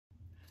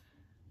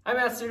Hi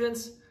math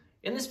students!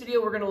 In this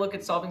video we're going to look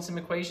at solving some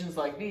equations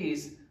like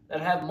these that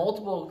have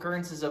multiple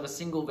occurrences of a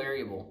single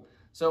variable.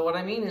 So what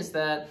I mean is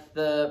that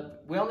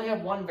we only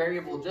have one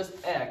variable, just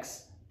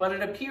x, but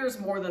it appears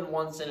more than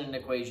once in an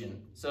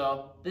equation.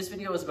 So this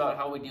video is about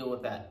how we deal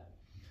with that.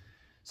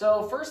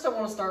 So first I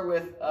want to start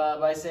with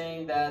by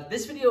saying that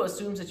this video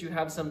assumes that you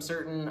have some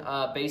certain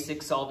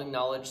basic solving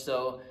knowledge.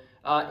 So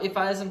if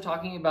as I'm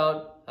talking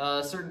about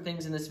certain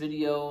things in this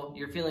video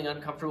you're feeling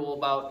uncomfortable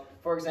about,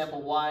 for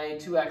example, why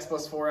 2x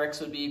plus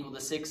 4x would be equal to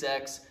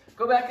 6x,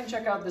 go back and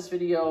check out this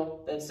video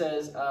that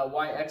says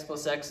why x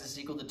plus x is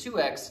equal to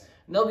 2x,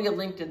 and there'll be a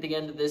link at the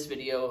end of this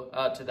video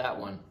to that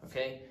one,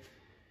 okay?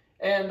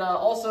 And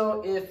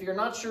also, if you're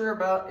not sure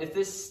about if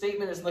this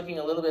statement is looking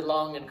a little bit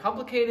long and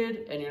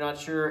complicated and you're not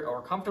sure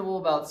or comfortable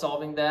about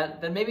solving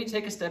that, then maybe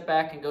take a step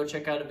back and go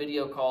check out a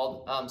video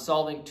called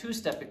Solving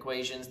Two-Step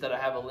Equations that I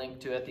have a link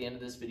to at the end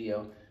of this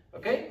video,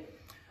 okay?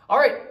 All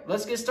right,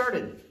 let's get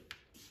started.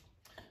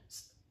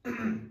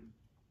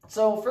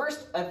 So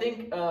first, I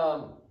think,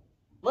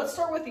 let's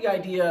start with the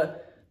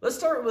idea, let's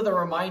start with a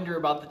reminder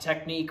about the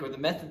technique or the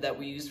method that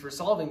we use for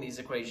solving these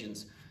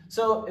equations.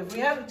 So if we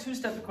have a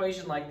two-step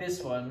equation like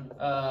this one,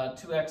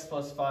 2x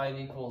plus 5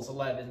 equals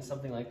 11,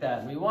 something like that,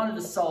 and we wanted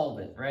to solve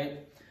it,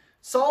 right?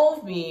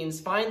 Solve means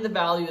find the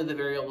value of the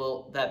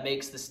variable that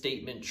makes the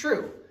statement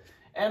true.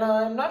 And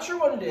I'm not sure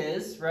what it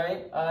is,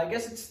 right? I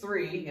guess it's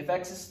 3. If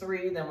x is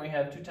 3, then we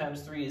have 2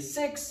 times 3 is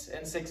 6,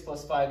 and 6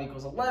 plus 5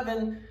 equals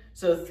 11.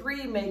 So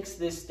 3 makes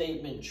this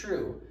statement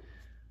true.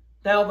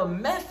 Now the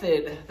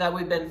method that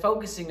we've been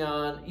focusing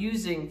on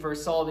using for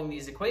solving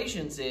these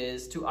equations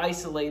is to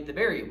isolate the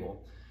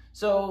variable.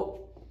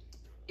 So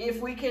if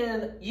we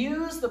can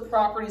use the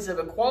properties of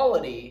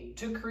equality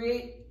to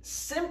create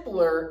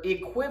simpler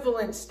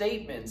equivalent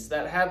statements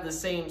that have the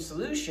same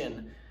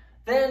solution,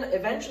 then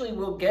eventually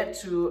we'll get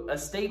to a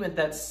statement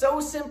that's so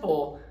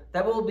simple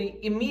that we'll be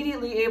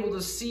immediately able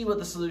to see what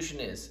the solution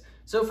is.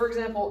 So for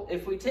example,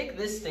 if we take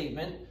this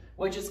statement,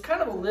 which is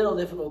kind of a little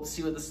difficult to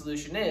see what the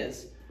solution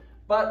is,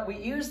 but we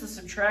use the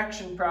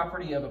subtraction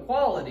property of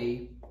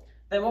equality,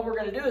 then what we're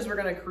going to do is we're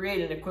going to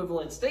create an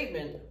equivalent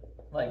statement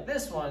like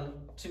this one,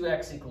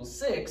 2x equals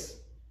 6.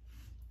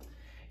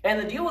 And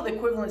the deal with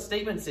equivalent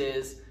statements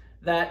is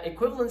that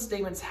equivalent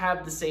statements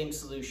have the same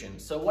solution.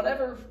 So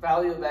whatever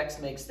value of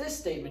x makes this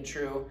statement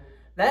true,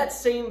 that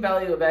same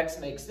value of x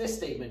makes this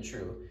statement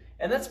true.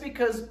 And that's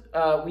because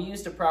we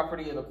used a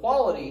property of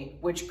equality,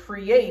 which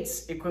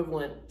creates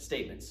equivalent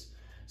statements.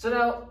 So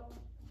now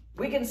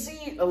we can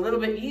see a little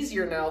bit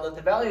easier now that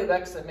the value of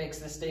x that makes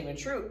this statement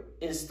true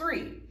is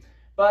 3.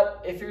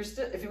 But if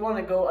you want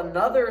to go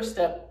another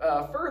step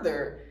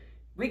further,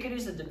 we could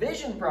use the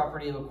division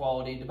property of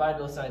equality, divide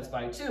both sides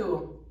by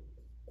 2,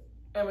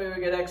 and we would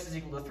get x is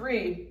equal to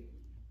 3.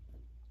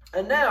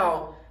 And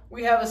now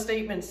we have a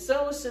statement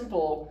so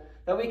simple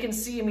that we can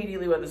see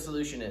immediately what the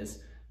solution is.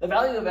 The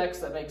value of x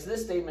that makes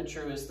this statement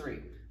true is 3.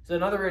 So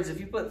in other words, if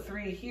you put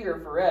 3 here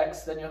for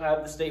x, then you'll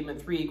have the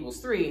statement 3 equals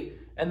 3,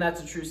 and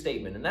that's a true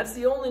statement. And that's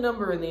the only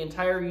number in the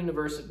entire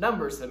universe of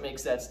numbers that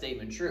makes that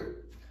statement true.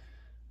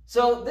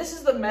 So this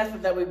is the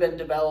method that we've been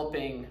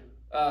developing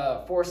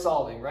for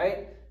solving,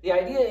 right? The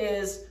idea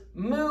is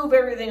move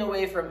everything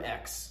away from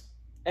x,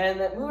 and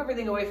that move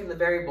everything away from the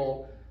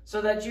variable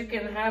so that you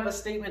can have a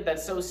statement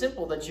that's so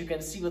simple that you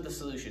can see what the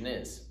solution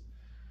is.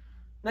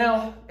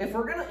 Now, if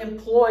we're going to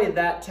employ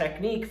that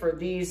technique for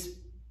these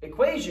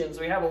equations,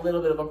 we have a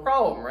little bit of a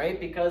problem, right?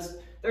 Because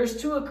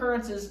there's 2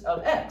 occurrences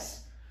of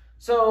x.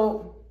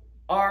 So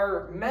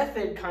our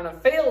method kind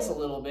of fails a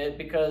little bit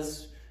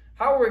because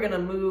how are we going to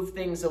move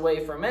things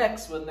away from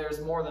x when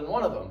there's more than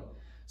one of them?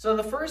 So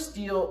the first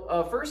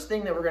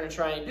thing that we're going to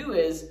try and do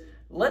is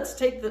let's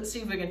see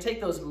if we can take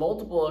those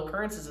multiple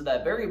occurrences of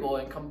that variable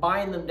and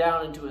combine them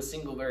down into a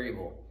single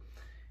variable.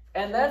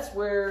 And that's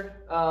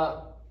where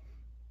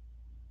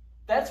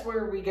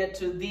we get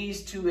to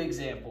these 2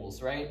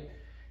 examples, right?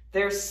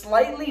 They're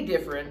slightly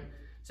different.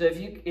 So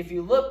if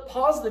you look,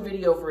 pause the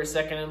video for a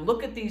second and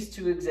look at these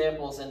 2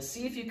 examples and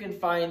see if you can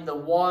find the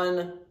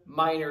one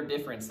minor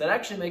difference that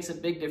actually makes a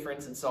big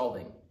difference in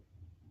solving.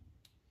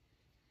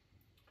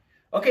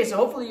 Okay, so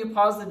hopefully you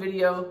pause the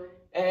video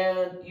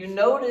and you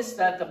notice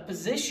that the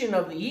position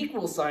of the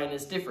equal sign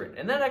is different,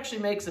 and that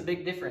actually makes a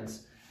big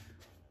difference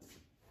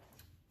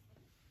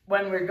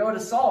when we go to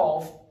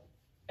solve,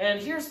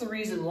 and here's the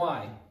reason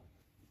why.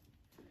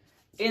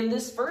 In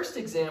this first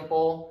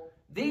example,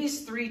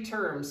 these 3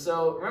 terms,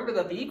 so remember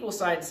that the equal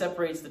sign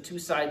separates the 2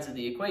 sides of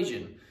the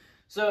equation.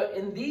 So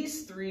in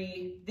these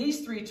three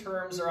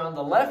terms are on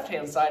the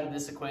left-hand side of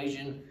this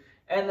equation,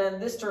 and then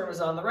this term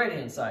is on the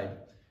right-hand side.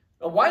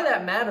 But why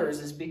that matters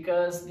is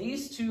because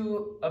these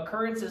 2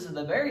 occurrences of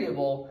the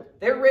variable,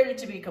 they're ready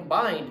to be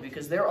combined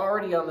because they're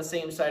already on the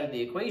same side of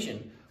the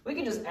equation. We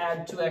can just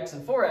add 2x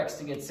and 4x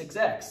to get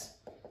 6x.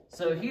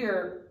 So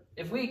here,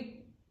 if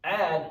we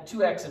add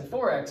 2x and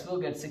 4x,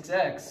 we'll get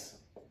 6x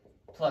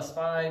plus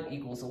 5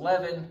 equals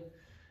 11,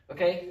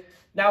 okay?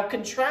 Now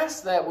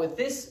contrast that with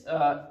this,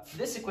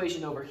 this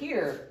equation over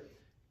here.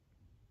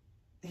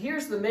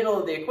 Here's the middle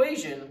of the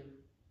equation.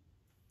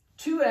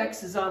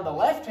 2x is on the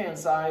left-hand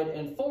side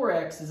and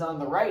 4x is on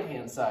the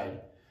right-hand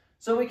side.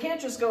 So we can't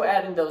just go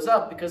adding those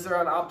up because they're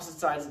on opposite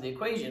sides of the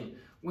equation.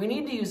 We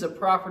need to use a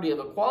property of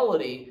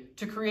equality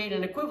to create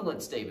an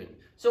equivalent statement.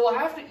 So we'll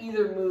have to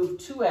either move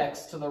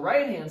 2x to the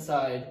right-hand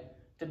side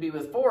to be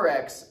with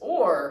 4x,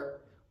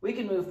 or we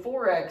can move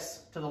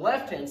 4x to the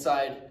left-hand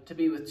side to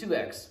be with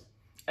 2x.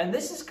 And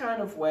this is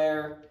kind of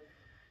where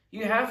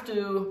you have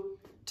to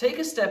take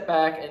a step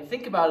back and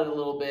think about it a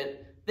little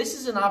bit. This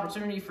is an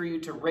opportunity for you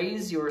to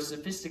raise your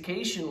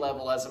sophistication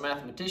level as a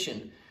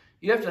mathematician.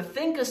 You have to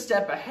think a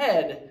step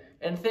ahead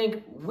and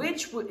think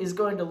which is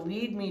going to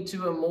lead me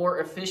to a more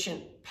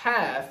efficient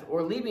path,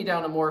 or lead me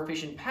down a more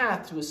efficient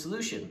path to a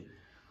solution.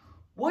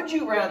 Would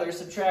you rather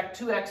subtract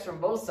 2x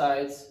from both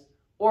sides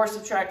or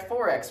subtract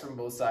 4x from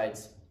both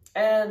sides?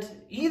 And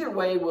either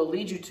way will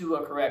lead you to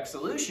a correct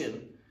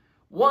solution.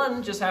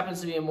 One just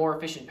happens to be a more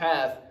efficient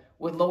path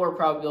with lower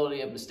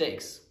probability of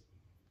mistakes.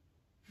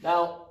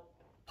 Now,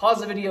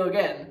 pause the video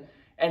again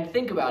and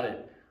think about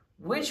it.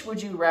 Which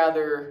would you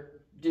rather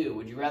do?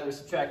 Would you rather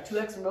subtract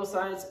 2x from both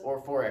sides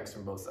or 4x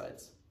from both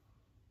sides?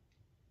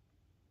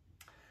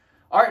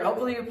 All right,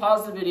 hopefully you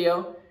paused the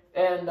video.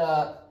 And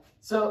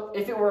so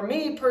if it were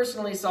me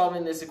personally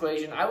solving this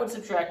equation, I would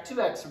subtract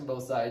 2x from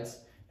both sides.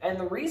 And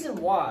the reason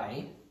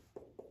why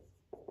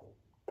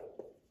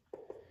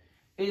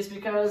is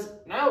because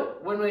now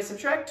when we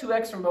subtract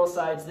 2x from both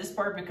sides, this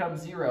part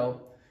becomes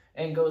 0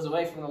 and goes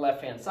away from the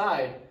left-hand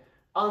side.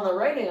 On the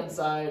right-hand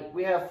side,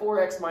 we have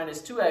 4x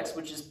minus 2x,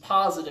 which is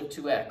positive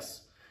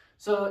 2x.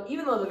 So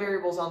even though the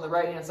variable's on the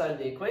right-hand side of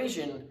the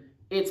equation,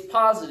 it's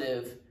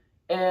positive,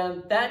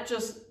 and that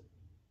just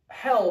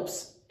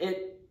helps.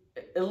 It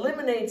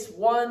eliminates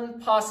one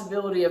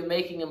possibility of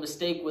making a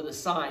mistake with a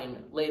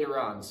sign later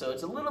on. So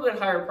it's a little bit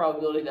higher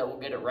probability that we'll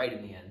get it right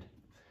in the end.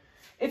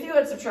 If you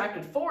had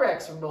subtracted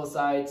 4x from both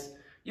sides,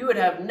 you would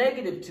have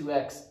negative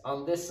 2x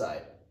on this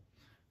side.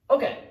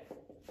 Okay,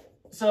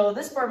 so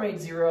this part made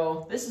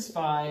 0, this is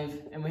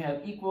 5, and we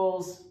have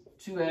equals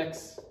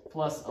 2x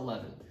plus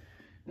 11.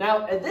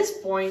 Now, at this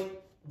point,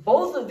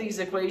 both of these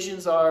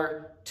equations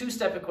are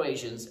two-step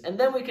equations, and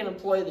then we can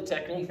employ the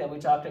technique that we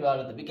talked about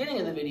at the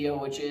beginning of the video,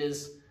 which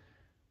is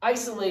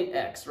isolate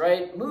x,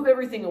 right? Move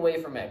everything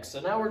away from x.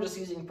 So now we're just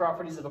using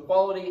properties of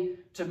equality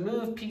to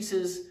move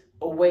pieces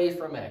away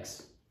from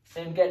x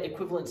and get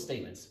equivalent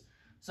statements.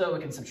 So we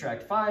can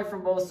subtract 5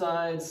 from both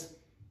sides,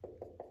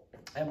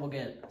 and we'll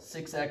get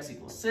 6x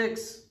equals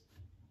 6.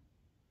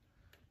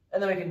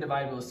 And then we can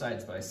divide both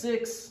sides by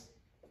 6,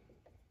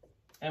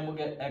 and we'll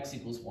get x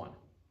equals 1,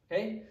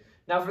 okay?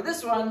 Now for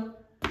this one,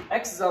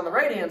 x is on the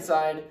right-hand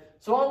side,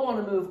 so I'll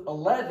want to move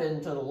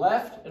 11 to the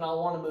left, and I'll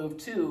want to move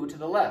 2 to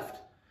the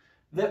left.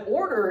 The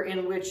order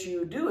in which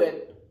you do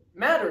it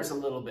matters a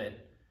little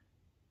bit.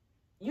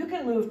 You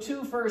can move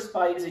 2 first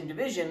by using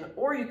division,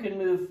 or you can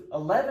move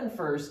 11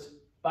 first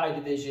by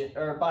division,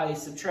 or by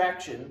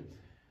subtraction.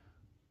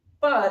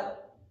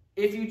 But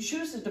if you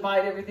choose to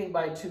divide everything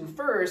by 2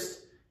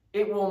 first,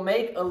 it will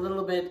make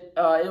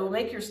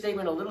your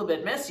statement a little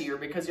bit messier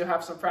because you'll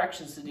have some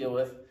fractions to deal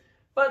with.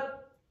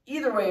 But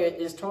either way,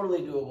 it is totally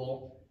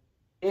doable.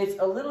 It's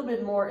a little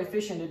bit more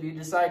efficient if you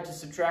decide to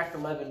subtract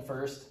 11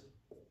 first.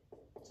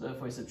 So if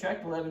we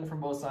subtract 11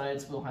 from both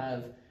sides, we'll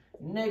have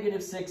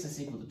negative 6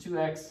 is equal to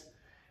 2x.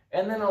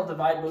 And then I'll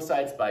divide both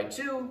sides by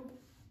 2.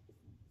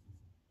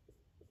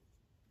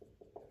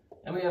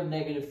 And we have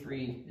negative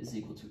 3 is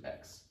equal to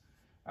x,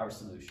 our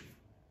solution.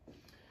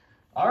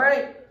 All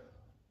right,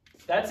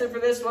 that's it for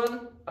this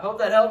one. I hope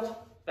that helped.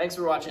 Thanks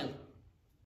for watching.